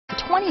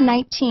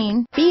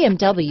2019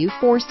 BMW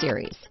 4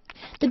 Series.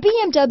 The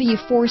BMW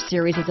 4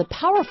 Series is a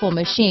powerful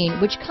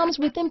machine which comes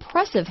with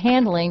impressive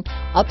handling,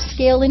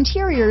 upscale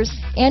interiors,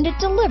 and it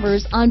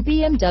delivers on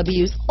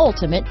BMW's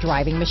ultimate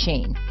driving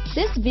machine.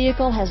 This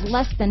vehicle has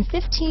less than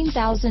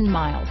 15,000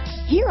 miles.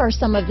 Here are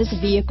some of this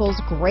vehicle's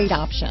great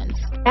options: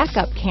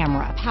 backup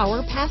camera,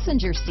 power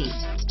passenger seat,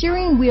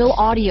 steering wheel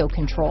audio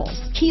controls,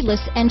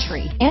 keyless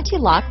entry,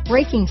 anti-lock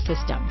braking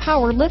system,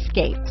 power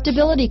liftgate,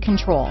 stability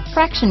control,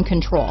 traction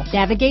control,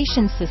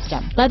 navigation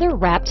system,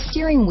 leather-wrapped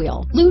steering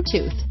wheel,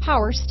 Bluetooth,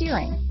 power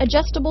steering,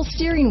 adjustable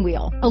steering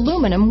wheel,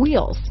 aluminum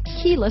wheels,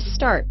 keyless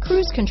start,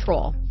 cruise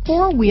control,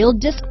 four-wheel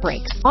disc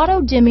brakes,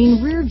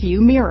 auto-dimming rear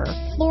view mirror,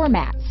 floor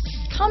mats.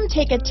 Come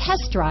take a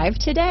test drive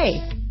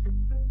today.